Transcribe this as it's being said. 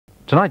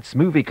Tonight's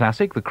movie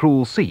classic, The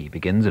Cruel Sea,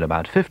 begins in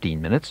about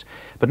 15 minutes,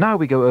 but now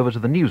we go over to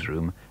the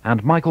newsroom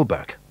and Michael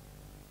Burke.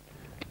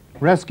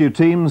 Rescue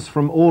teams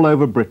from all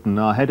over Britain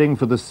are heading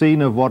for the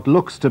scene of what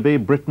looks to be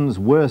Britain's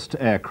worst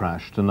air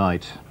crash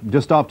tonight.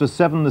 Just after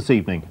 7 this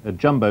evening, a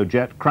jumbo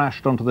jet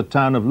crashed onto the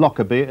town of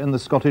Lockerbie in the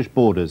Scottish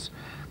borders.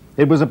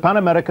 It was a Pan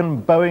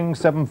American Boeing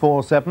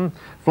 747,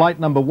 flight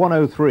number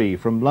 103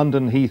 from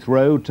London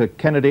Heathrow to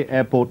Kennedy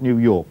Airport, New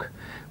York.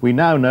 We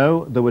now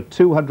know there were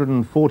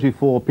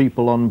 244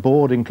 people on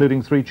board,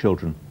 including 3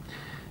 children.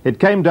 It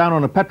came down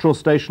on a petrol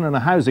station and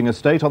a housing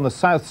estate on the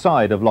south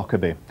side of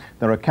Lockerbie.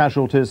 There are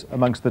casualties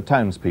amongst the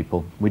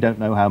townspeople. We don't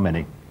know how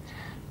many.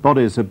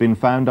 Bodies have been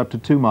found up to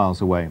 2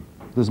 miles away.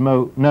 There's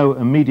no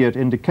immediate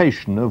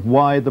indication of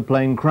why the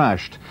plane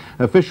crashed.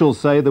 Officials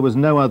say there was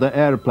no other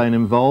airplane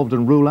involved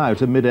and rule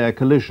out a mid-air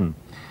collision.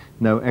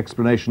 No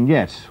explanation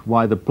yet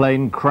why the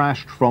plane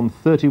crashed from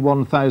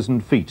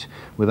 31,000 feet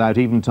without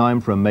even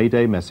time for a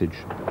Mayday message.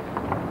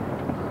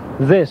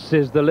 This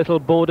is the little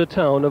border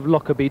town of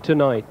Lockerbie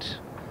tonight.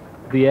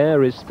 The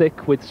air is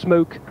thick with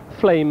smoke,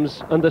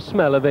 flames and the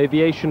smell of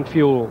aviation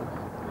fuel.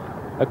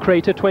 A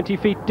crater 20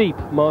 feet deep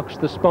marks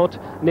the spot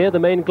near the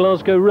main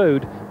Glasgow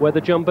road where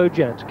the jumbo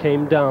jet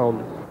came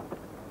down.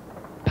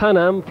 Pan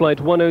Am Flight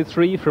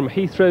 103 from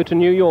Heathrow to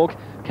New York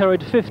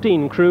carried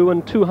 15 crew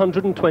and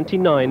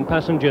 229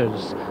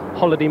 passengers.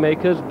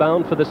 Holidaymakers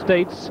bound for the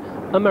States,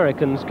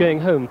 Americans going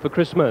home for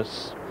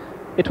Christmas.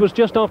 It was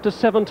just after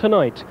 7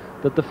 tonight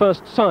that the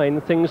first sign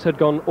things had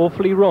gone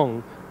awfully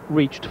wrong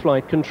reached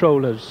flight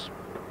controllers.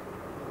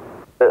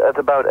 At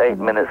about 8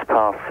 minutes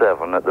past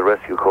 7 at the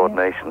Rescue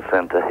Coordination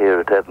Centre here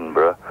at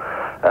Edinburgh,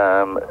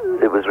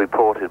 it was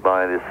reported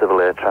by the Civil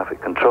Air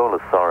Traffic Control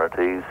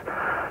Authorities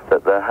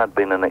that there had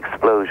been an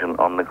explosion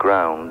on the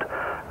ground,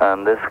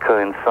 and this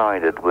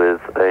coincided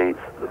with a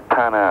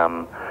Pan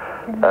Am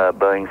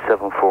Boeing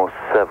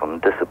 747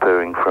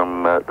 disappearing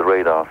from the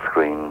radar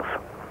screens.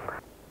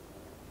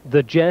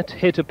 The jet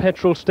hit a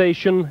petrol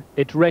station,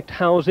 it wrecked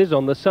houses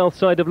on the south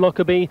side of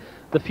Lockerbie,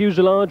 the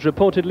fuselage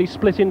reportedly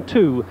split in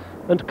 2,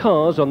 and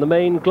cars on the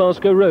main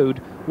Glasgow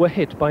road were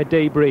hit by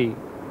debris.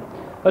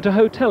 At a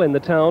hotel in the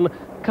town,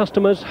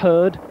 customers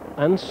heard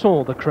and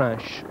saw the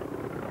crash.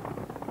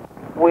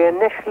 We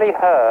initially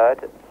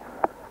heard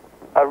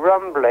a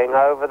rumbling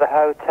over the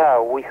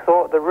hotel. We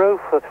thought the roof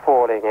was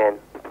falling in.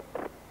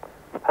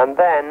 And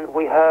then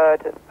we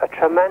heard a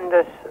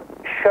tremendous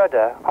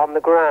shudder on the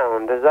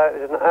ground as though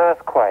it was an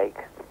earthquake.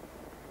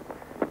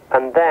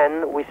 And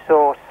then we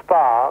saw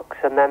sparks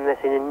and then this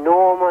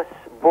enormous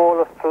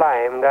ball of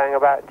flame going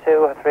about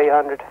 200 or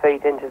 300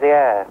 feet into the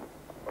air.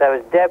 There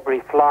was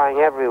debris flying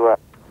everywhere.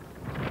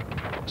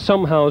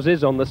 Some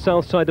houses on the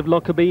south side of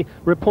Lockerbie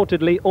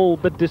reportedly all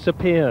but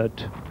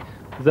disappeared.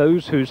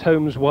 Those whose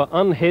homes were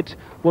unhit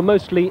were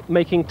mostly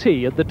making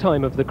tea at the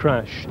time of the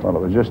crash. Well, it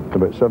was just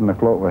about 7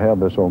 o'clock we heard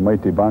this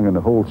almighty bang and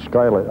the whole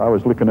skylight. I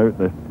was looking out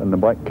in the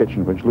back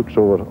kitchen which looks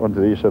over onto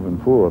the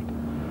A74,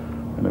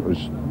 and it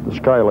was the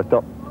sky lit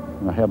up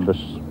and I heard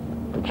this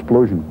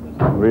explosion.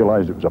 I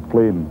realised it was a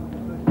plane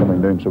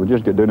coming down, so we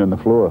just got down on the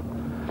floor,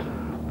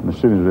 and as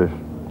soon as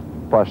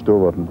we passed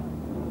over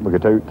and we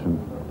got out and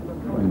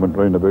went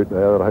round about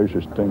the other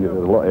houses, trying to get,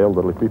 there was a lot of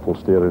elderly people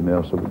staying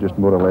there, so just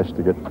more or less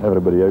to get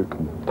everybody out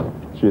and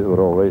see that they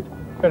were all right.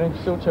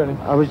 Still turning.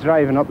 I was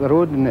driving up the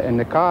road in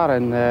the car,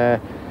 and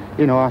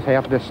you know, I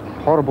heard this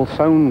horrible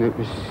sound. It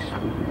was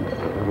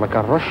like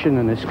a rushing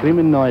and a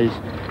screaming noise,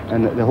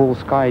 and the whole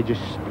sky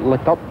just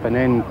lit up, and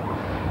then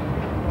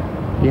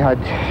you had,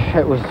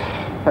 it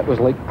was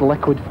like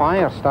liquid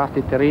fire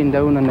started to rain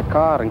down on the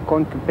car, and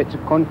bits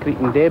of concrete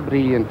and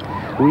debris, and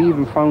we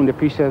even found a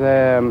piece of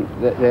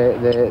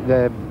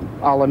the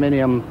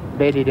aluminium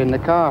bedded in the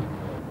car.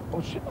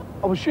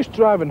 I was just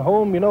driving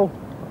home, you know,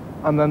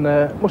 and then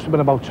it must have been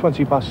about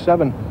 20 past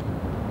 7.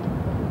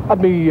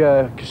 I'd be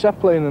cassette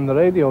playing in the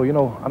radio, you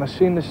know, and I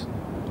seen this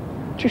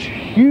just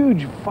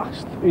huge,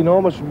 vast,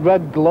 enormous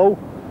red glow,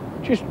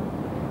 just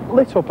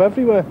lit up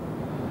everywhere.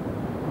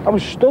 I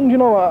was stunned, you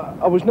know.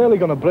 I was nearly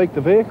going to break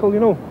the vehicle,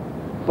 you know,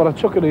 but I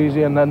took it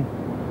easy, and then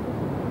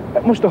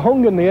it must have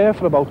hung in the air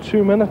for about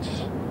 2 minutes,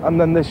 and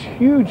then this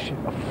huge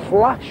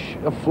flash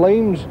of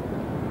flames,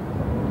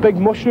 big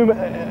mushroom.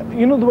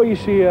 You know the way you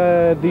see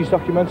these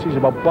documentaries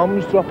about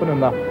bombs dropping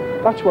and that?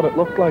 That's what it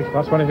looked like.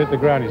 That's when it hit the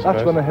ground, you suppose?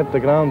 That's when it hit the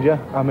ground, yeah.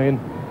 I mean,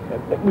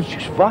 it was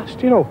just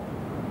vast, you know.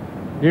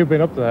 You've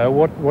been up there.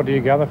 What do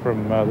you gather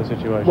from the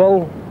situation?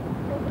 Well,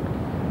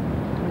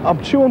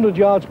 I'm 200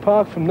 yards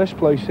parked from this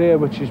place here,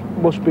 which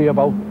must be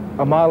about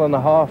a mile and a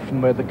half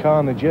from where the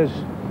carnage is.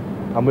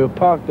 And we were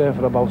parked there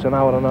for about an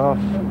hour and a half.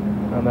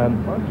 And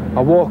then I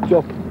walked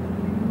up,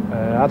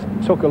 I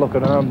took a look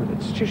around.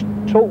 It's just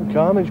total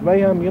carnage,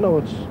 mayhem, you know.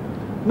 It's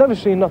never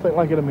seen nothing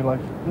like it in my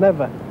life,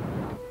 never.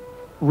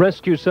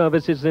 Rescue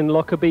services in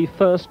Lockerbie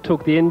first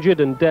took the injured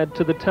and dead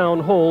to the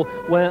town hall,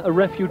 where a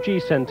refugee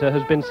centre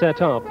has been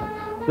set up.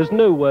 There's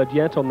no word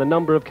yet on the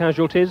number of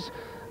casualties.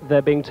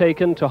 They're being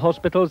taken to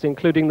hospitals,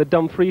 including the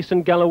Dumfries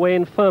and Galloway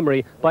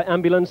Infirmary, by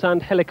ambulance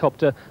and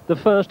helicopter. The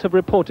first have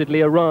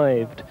reportedly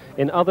arrived.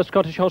 In other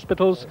Scottish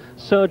hospitals,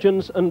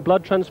 surgeons and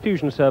blood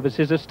transfusion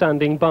services are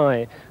standing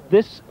by.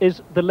 This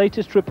is the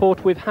latest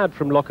report we've had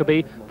from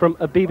Lockerbie from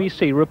a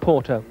BBC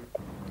reporter.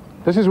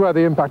 This is where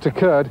the impact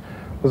occurred.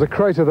 There's a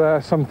crater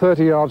there some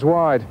 30 yards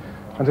wide,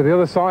 and to the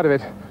other side of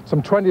it,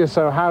 some 20 or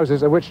so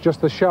houses, of which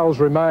just the shells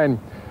remain.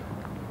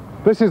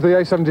 This is the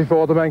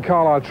A74, the main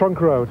Carlisle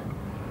trunk road.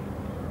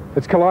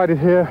 It's collided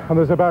here, and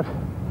there's about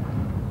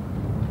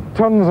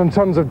tons and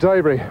tons of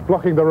debris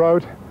blocking the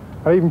road,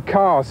 and even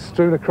cars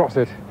strewn across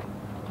it.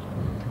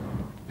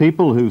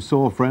 People who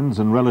saw friends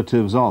and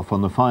relatives off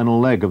on the final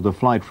leg of the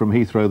flight from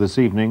Heathrow this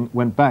evening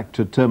went back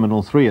to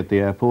Terminal 3 at the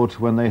airport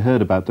when they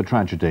heard about the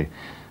tragedy.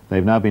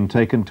 They've now been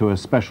taken to a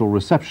special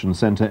reception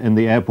centre in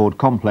the airport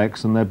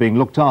complex, and they're being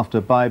looked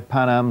after by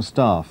Pan Am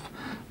staff.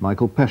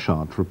 Michael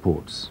Peshart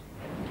reports.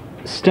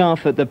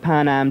 Staff at the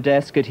Pan Am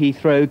desk at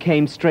Heathrow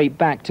came straight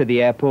back to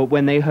the airport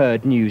when they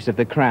heard news of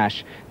the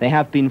crash. They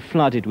have been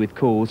flooded with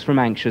calls from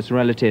anxious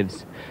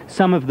relatives.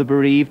 Some of the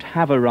bereaved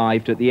have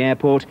arrived at the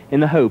airport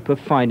in the hope of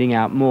finding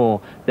out more.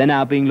 They're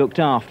now being looked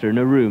after in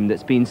a room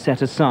that's been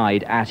set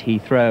aside at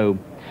Heathrow.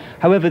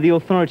 However, the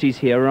authorities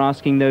here are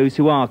asking those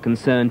who are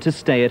concerned to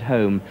stay at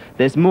home.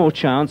 There's more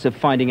chance of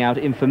finding out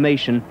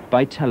information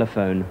by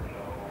telephone.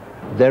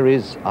 There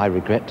is, I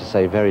regret to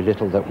say, very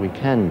little that we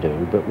can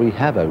do, but we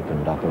have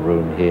opened up a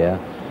room here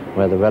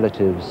where the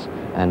relatives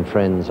and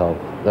friends of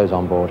those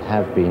on board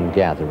have been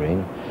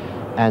gathering,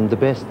 and the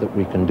best that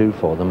we can do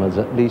for them is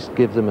at least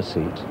give them a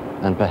seat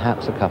and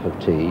perhaps a cup of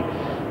tea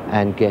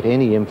and get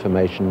any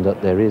information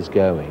that there is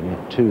going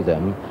to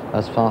them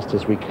as fast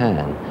as we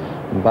can.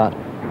 But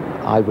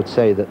I would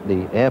say that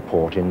the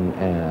airport in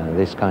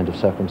this kind of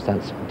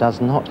circumstance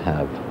does not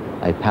have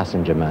a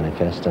passenger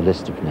manifest, a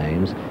list of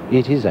names.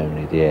 It is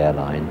only the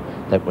airline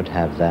that would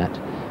have that,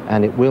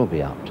 and it will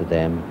be up to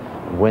them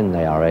when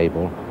they are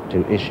able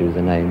to issue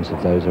the names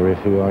of those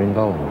who are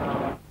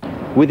involved.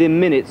 Within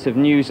minutes of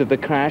news of the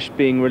crash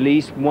being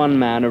released, one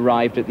man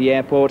arrived at the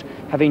airport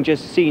having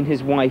just seen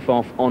his wife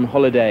off on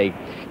holiday.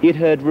 He had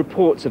heard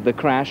reports of the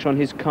crash on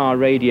his car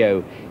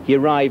radio. He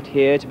arrived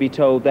here to be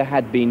told there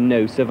had been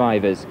no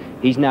survivors.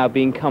 He's now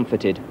being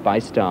comforted by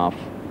staff.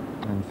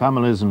 And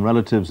families and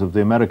relatives of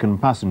the American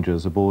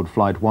passengers aboard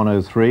Flight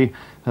 103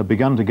 have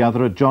begun to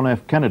gather at John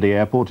F. Kennedy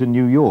Airport in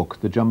New York,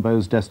 the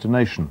jumbo's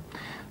destination.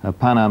 A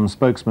Pan Am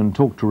spokesman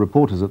talked to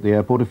reporters at the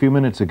airport a few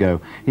minutes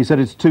ago. He said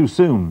it's too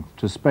soon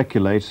to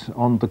speculate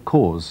on the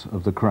cause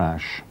of the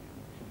crash.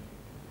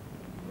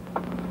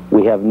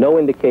 We have no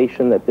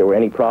indication that there were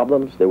any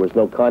problems. There was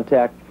no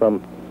contact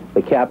from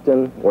the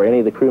captain or any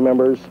of the crew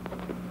members.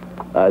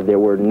 There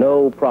were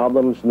no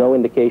problems, no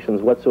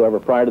indications whatsoever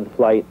prior to the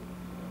flight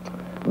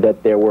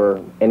that there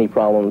were any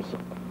problems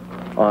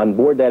on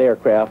board that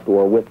aircraft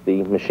or with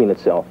the machine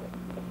itself.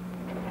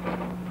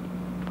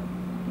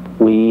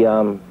 We,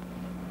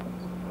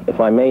 if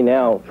I may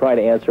now, try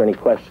to answer any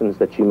questions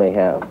that you may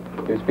have.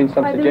 There's been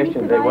some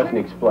suggestion there was an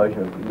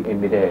explosion in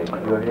midair. Do you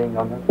have anything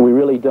on that? We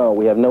really don't.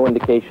 We have no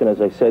indication.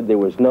 As I said, there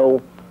was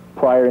no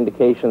prior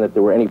indication that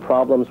there were any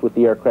problems with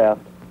the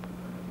aircraft.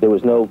 There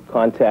was no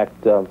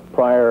contact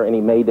prior, any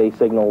Mayday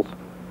signals.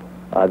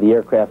 The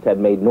aircraft had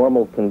made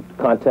normal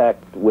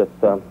contact with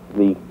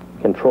the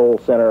control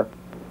center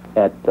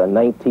at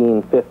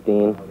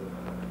 19:15.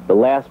 The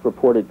last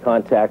reported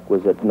contact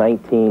was at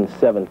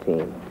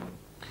 19:17.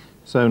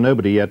 So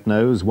nobody yet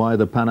knows why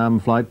the Pan Am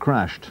flight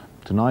crashed.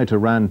 Tonight,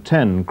 around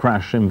 10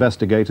 crash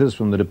investigators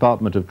from the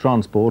Department of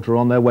Transport are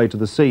on their way to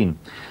the scene.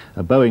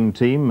 A Boeing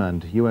team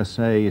and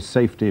USA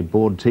Safety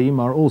Board team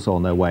are also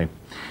on their way.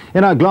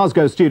 In our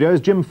Glasgow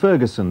studios, Jim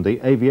Ferguson, the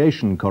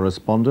aviation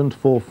correspondent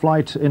for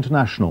Flight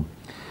International.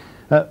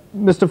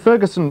 Mr.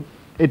 Ferguson,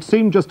 it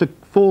seemed just to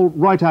fall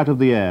right out of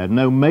the air.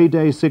 No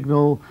Mayday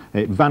signal.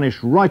 It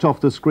vanished right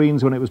off the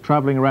screens when it was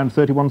travelling around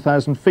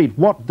 31,000 feet.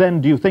 What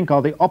then do you think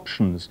are the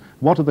options?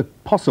 What are the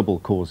possible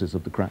causes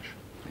of the crash?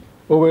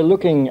 Well, we're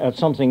looking at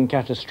something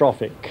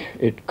catastrophic.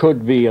 It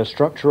could be a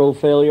structural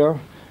failure.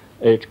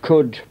 It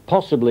could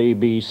possibly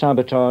be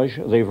sabotage.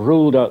 They've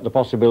ruled out the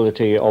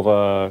possibility of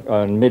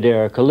a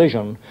mid-air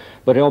collision,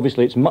 but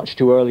obviously it's much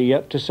too early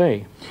yet to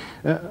say.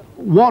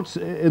 What,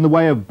 in the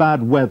way of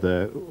bad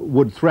weather,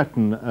 would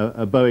threaten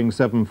a Boeing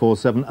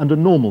 747 under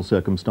normal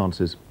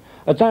circumstances?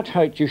 At that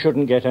height, you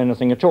shouldn't get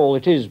anything at all.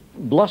 It is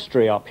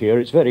blustery up here,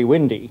 it's very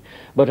windy,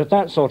 but at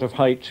that sort of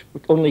height,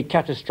 only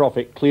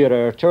catastrophic clear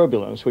air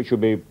turbulence, which would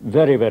be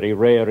very, very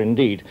rare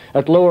indeed.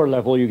 At lower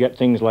level, you get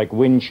things like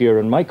wind shear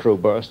and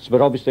microbursts,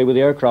 but obviously with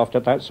the aircraft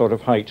at that sort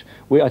of height,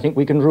 I think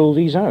we can rule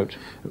these out.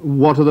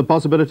 What are the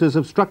possibilities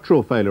of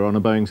structural failure on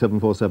a Boeing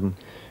 747?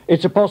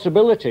 It's a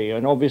possibility,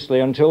 and obviously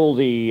until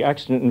the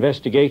accident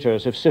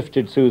investigators have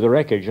sifted through the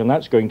wreckage, and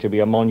that's going to be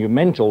a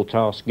monumental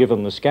task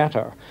given the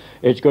scatter,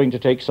 it's going to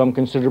take some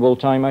considerable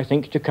time, I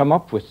think, to come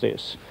up with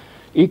this.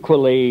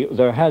 Equally,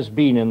 there has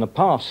been in the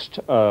past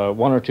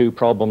one or two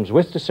problems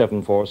with the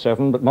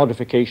 747, but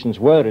modifications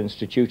were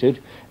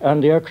instituted,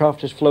 and the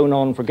aircraft has flown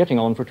on for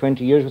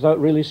 20 years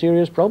without really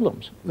serious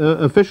problems.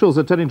 Officials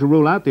are tending to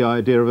rule out the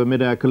idea of a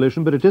mid-air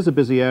collision, but it is a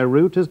busy air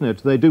route, isn't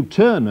it? They do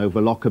turn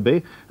over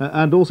Lockerbie,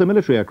 and also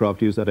military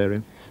aircraft use that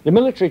area. The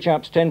military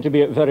chaps tend to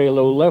be at very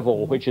low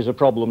level, which is a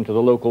problem to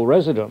the local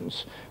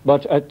residents.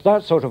 But at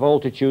that sort of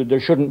altitude, there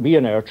shouldn't be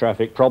an air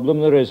traffic problem.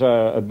 There is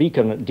a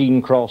beacon at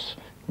Dean Cross,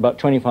 about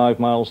 25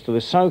 miles to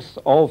the south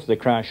of the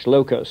crash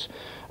locus.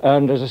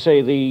 And as I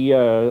say, the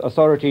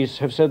authorities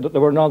have said that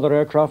there were no other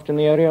aircraft in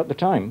the area at the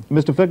time.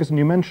 Mr. Ferguson,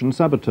 you mentioned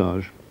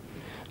sabotage.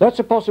 That's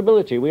a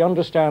possibility. We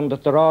understand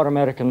that there are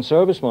American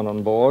servicemen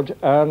on board,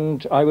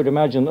 and I would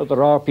imagine that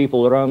there are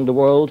people around the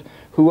world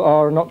who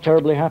are not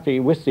terribly happy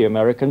with the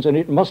Americans, and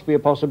it must be a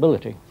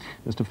possibility.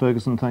 Mr.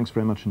 Ferguson, thanks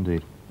very much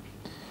indeed.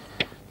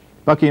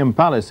 Buckingham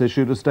Palace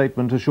issued a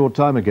statement a short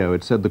time ago.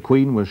 It said the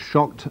Queen was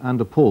shocked and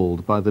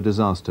appalled by the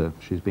disaster.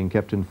 She's been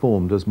kept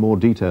informed as more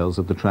details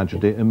of the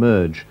tragedy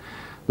emerge.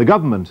 The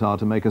government are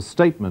to make a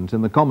statement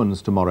in the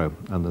Commons tomorrow,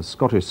 and the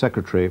Scottish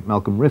Secretary,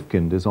 Malcolm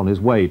Rifkind, is on his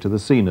way to the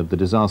scene of the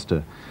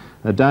disaster.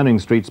 A Downing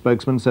Street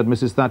spokesman said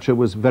Mrs. Thatcher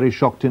was very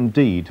shocked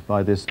indeed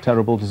by this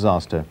terrible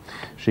disaster.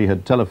 She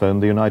had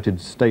telephoned the United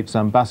States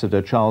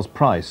Ambassador Charles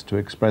Price to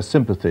express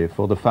sympathy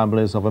for the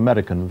families of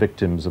American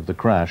victims of the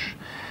crash.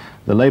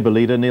 The Labour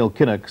leader, Neil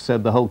Kinnock,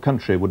 said the whole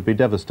country would be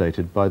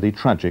devastated by the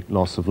tragic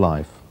loss of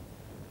life.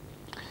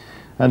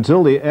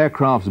 Until the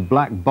aircraft's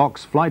black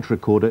box flight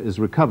recorder is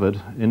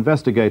recovered,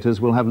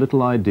 investigators will have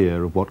little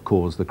idea of what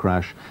caused the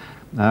crash.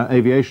 Our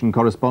aviation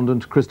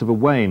correspondent Christopher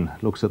Wayne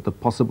looks at the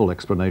possible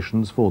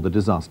explanations for the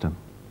disaster.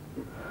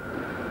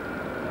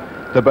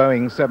 The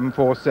Boeing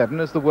 747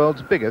 is the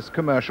world's biggest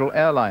commercial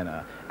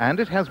airliner, and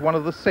it has one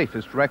of the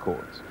safest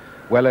records.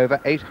 Well over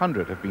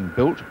 800 have been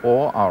built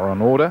or are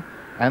on order,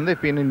 and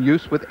they've been in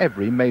use with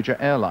every major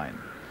airline.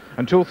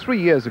 Until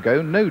 3 years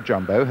ago, no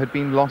jumbo had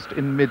been lost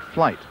in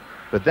mid-flight.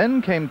 But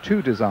then came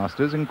two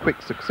disasters in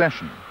quick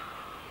succession.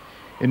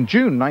 In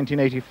June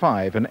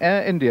 1985, an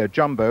Air India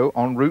jumbo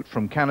en route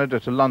from Canada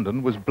to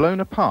London was blown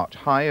apart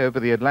high over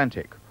the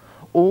Atlantic.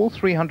 All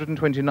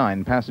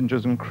 329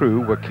 passengers and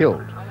crew were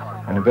killed.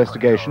 An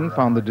investigation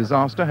found the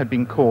disaster had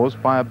been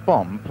caused by a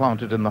bomb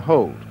planted in the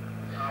hold.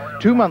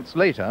 2 months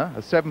later,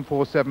 a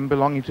 747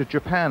 belonging to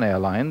Japan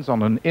Airlines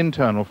on an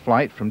internal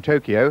flight from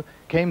Tokyo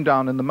came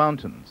down in the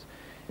mountains.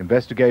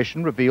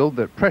 Investigation revealed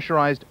that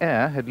pressurized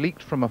air had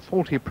leaked from a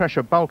faulty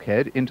pressure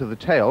bulkhead into the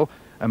tail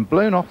and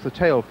blown off the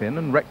tail fin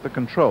and wrecked the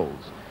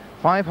controls.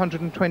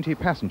 520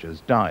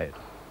 passengers died.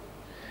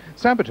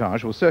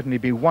 Sabotage will certainly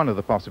be one of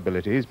the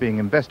possibilities being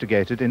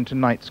investigated in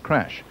tonight's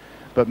crash,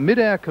 but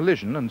mid-air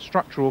collision and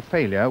structural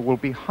failure will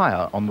be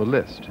higher on the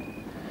list.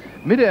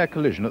 Mid-air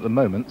collision at the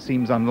moment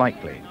seems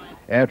unlikely.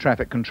 Air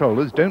traffic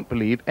controllers don't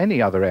believe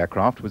any other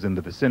aircraft was in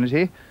the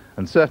vicinity,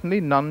 and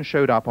certainly none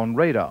showed up on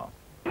radar.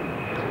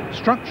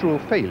 Structural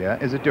failure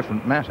is a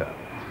different matter.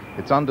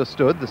 It's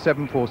understood the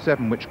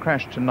 747 which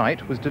crashed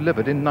tonight was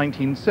delivered in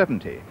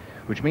 1970,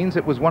 which means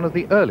it was one of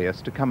the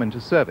earliest to come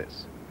into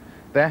service.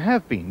 There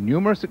have been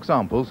numerous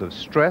examples of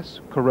stress,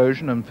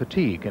 corrosion and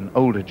fatigue in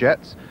older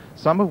jets,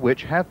 some of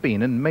which have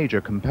been in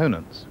major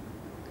components.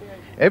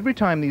 Every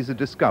time these are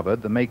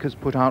discovered, the makers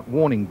put out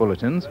warning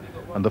bulletins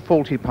and the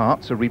faulty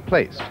parts are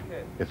replaced.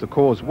 If the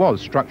cause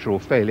was structural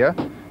failure,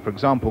 for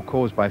example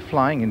caused by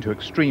flying into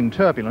extreme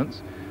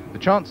turbulence, the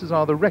chances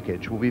are the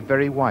wreckage will be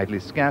very widely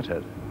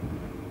scattered.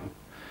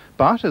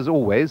 But, as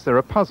always, there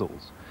are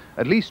puzzles.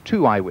 At least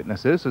 2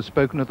 eyewitnesses have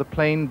spoken of the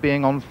plane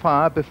being on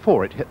fire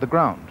before it hit the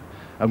ground,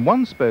 and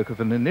one spoke of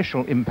an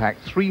initial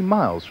impact 3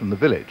 miles from the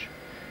village.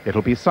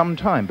 It'll be some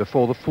time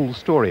before the full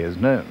story is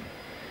known.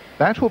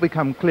 That will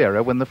become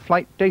clearer when the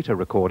flight data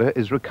recorder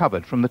is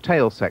recovered from the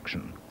tail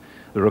section.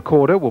 The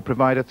recorder will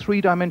provide a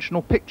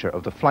 3-dimensional picture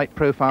of the flight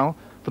profile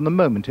from the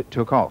moment it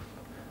took off.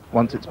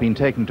 Once it's been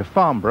taken to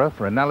Farnborough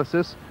for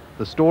analysis,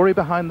 the story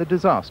behind the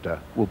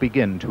disaster will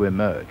begin to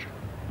emerge.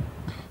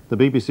 The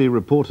BBC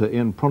reporter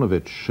Ian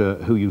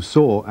Pronovich, who you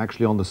saw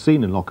actually on the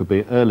scene in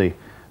Lockerbie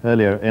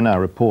earlier in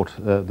our report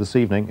this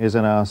evening, is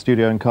in our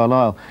studio in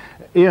Carlisle.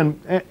 Ian,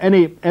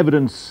 any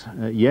evidence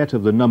yet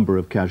of the number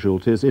of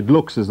casualties? It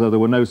looks as though there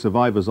were no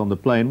survivors on the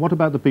plane. What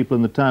about the people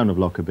in the town of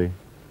Lockerbie?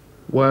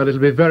 Well,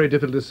 it'll be very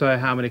difficult to say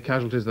how many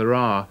casualties there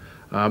are.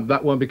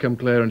 That won't become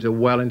clear until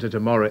well into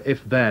tomorrow,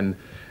 if then.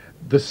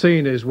 The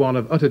scene is one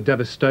of utter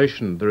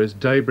devastation. There is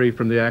debris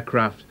from the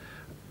aircraft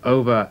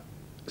over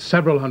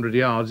several hundred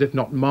yards, if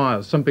not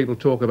miles. Some people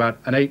talk about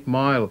an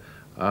 8-mile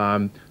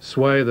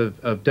swathe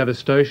of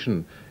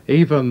devastation.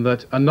 Even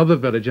that another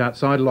village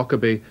outside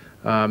Lockerbie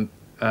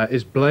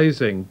is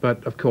blazing,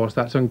 but of course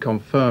that's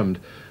unconfirmed.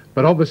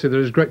 But obviously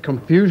there is great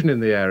confusion in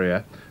the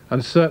area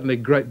and certainly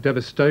great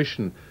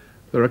devastation.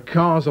 There are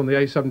cars on the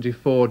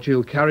A74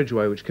 dual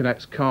carriageway which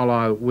connects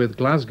Carlisle with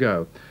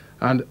Glasgow,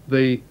 and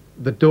the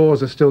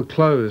doors are still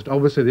closed.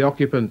 Obviously the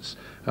occupants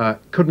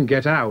couldn't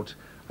get out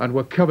and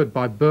were covered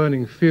by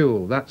burning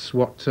fuel. That's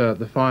what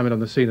the firemen on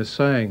the scene are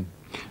saying.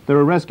 There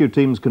are rescue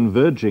teams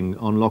converging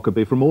on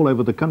Lockerbie from all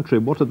over the country.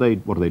 What are they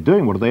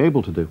doing? What are they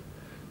able to do?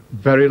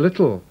 Very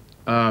little.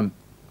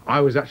 I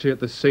was actually at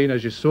the scene,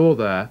 as you saw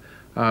there,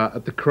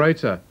 at the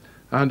crater,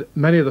 and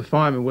many of the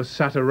firemen were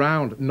sat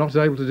around, not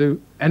able to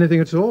do anything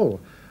at all.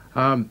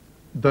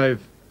 They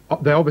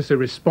obviously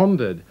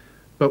responded,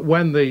 but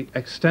when the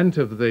extent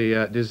of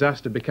the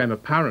disaster became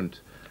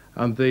apparent,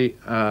 and the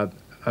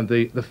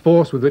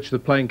force with which the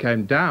plane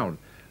came down,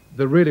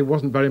 there really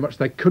wasn't very much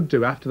they could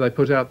do after they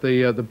put out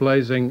the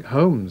blazing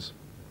homes.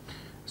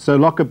 So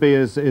Lockerbie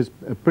is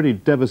a pretty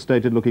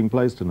devastated-looking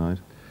place tonight.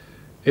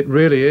 It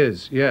really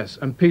is, yes,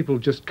 and people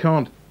just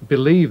can't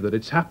believe that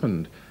it's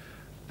happened.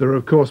 There are,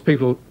 of course,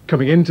 people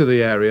coming into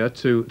the area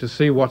to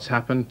see what's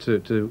happened,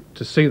 to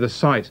see the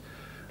site,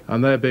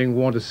 and they're being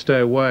warned to stay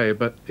away,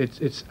 but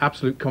it's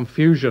absolute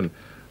confusion.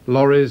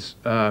 Lorries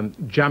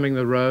jamming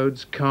the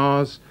roads,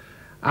 cars,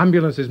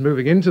 ambulances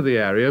moving into the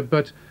area,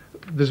 but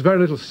there's very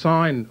little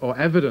sign or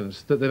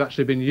evidence that they've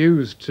actually been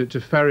used to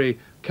ferry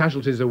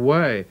casualties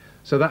away,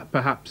 so that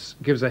perhaps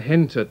gives a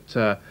hint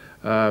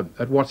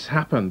at what's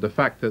happened, the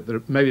fact that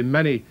there may be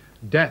many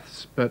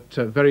deaths, but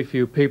very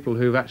few people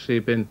who've actually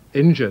been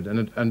injured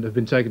and have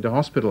been taken to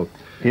hospital.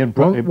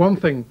 One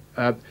thing,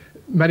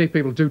 many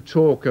people do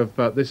talk of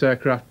this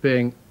aircraft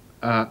being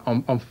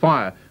on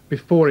fire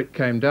before it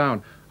came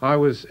down. I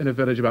was in a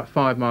village about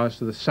 5 miles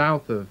to the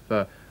south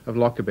of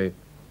Lockerbie,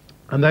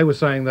 and they were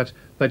saying that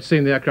they'd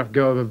seen the aircraft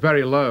go over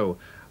very low,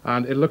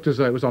 and it looked as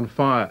though it was on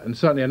fire. And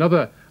certainly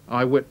another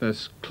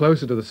eyewitness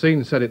closer to the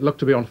scene said it looked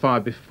to be on fire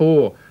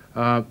before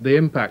the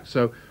impact.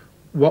 So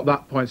what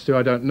that points to,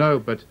 I don't know,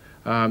 but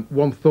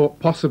one thought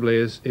possibly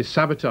is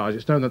sabotage.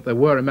 It's known that there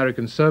were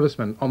American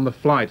servicemen on the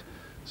flight,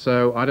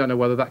 so I don't know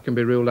whether that can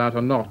be ruled out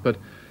or not, but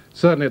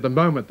certainly at the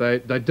moment they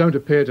don't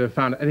appear to have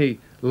found any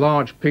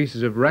large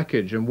pieces of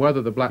wreckage, and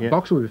whether the black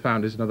box will be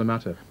found is another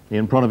matter.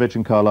 Ian Pronovich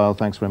in Carlisle,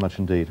 thanks very much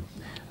indeed.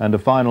 And a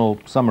final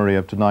summary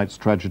of tonight's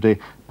tragedy.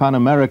 Pan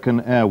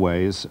American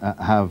Airways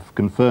have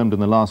confirmed in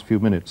the last few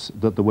minutes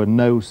that there were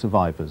no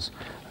survivors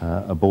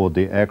aboard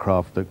the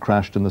aircraft that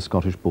crashed in the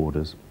Scottish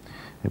borders.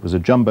 It was a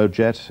jumbo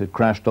jet. It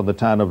crashed on the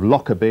town of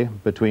Lockerbie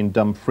between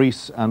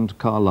Dumfries and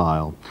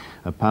Carlisle.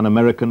 A Pan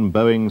American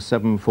Boeing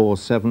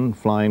 747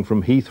 flying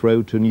from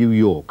Heathrow to New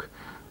York.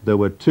 There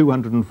were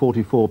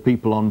 244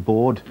 people on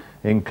board,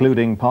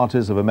 including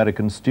parties of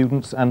American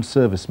students and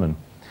servicemen.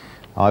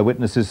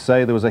 Eyewitnesses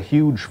say there was a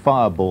huge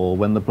fireball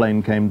when the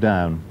plane came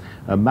down.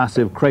 A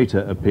massive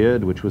crater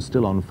appeared, which was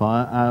still on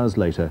fire hours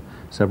later.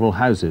 Several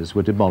houses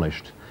were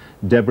demolished.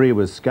 Debris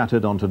was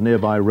scattered onto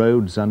nearby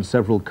roads and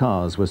several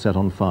cars were set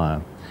on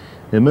fire.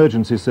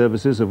 Emergency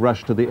services have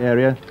rushed to the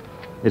area.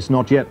 It's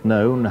not yet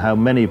known how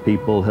many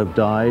people have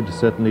died,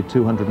 certainly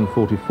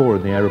 244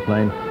 in the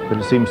aeroplane, but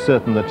it seems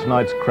certain that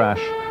tonight's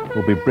crash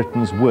will be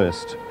Britain's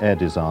worst air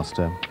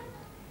disaster.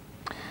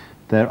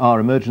 There are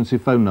emergency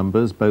phone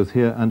numbers both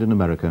here and in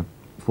America.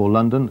 For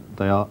London,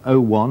 they are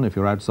 01, if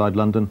you're outside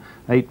London,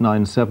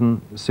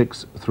 897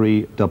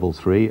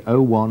 6333,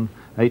 01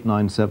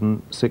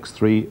 897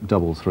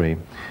 6333.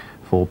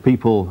 For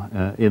people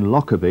in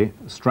Lockerbie,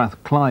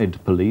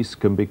 Strathclyde Police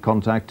can be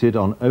contacted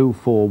on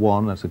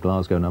 041, that's a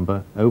Glasgow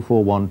number,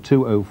 041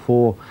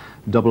 204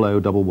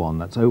 0011.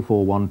 That's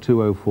 041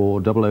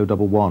 204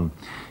 0011.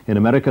 In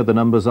America, the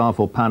numbers are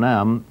for Pan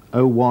Am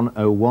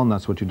 0101,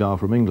 that's what you dial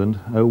from England,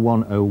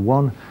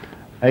 0101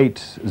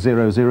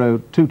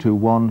 800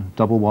 221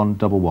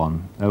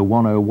 1111,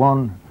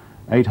 0101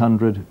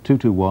 800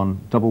 221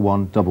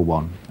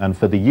 1111. And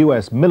for the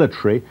US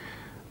military,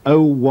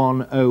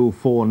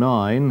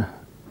 01049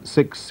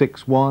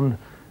 661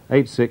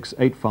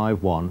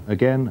 86851.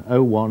 Again,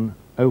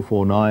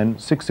 01049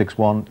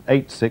 661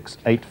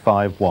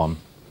 86851.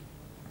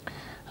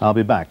 I'll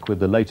be back with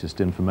the latest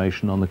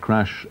information on the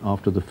crash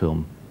after the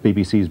film.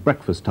 BBC's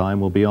Breakfast Time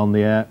will be on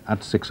the air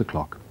at 6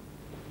 o'clock.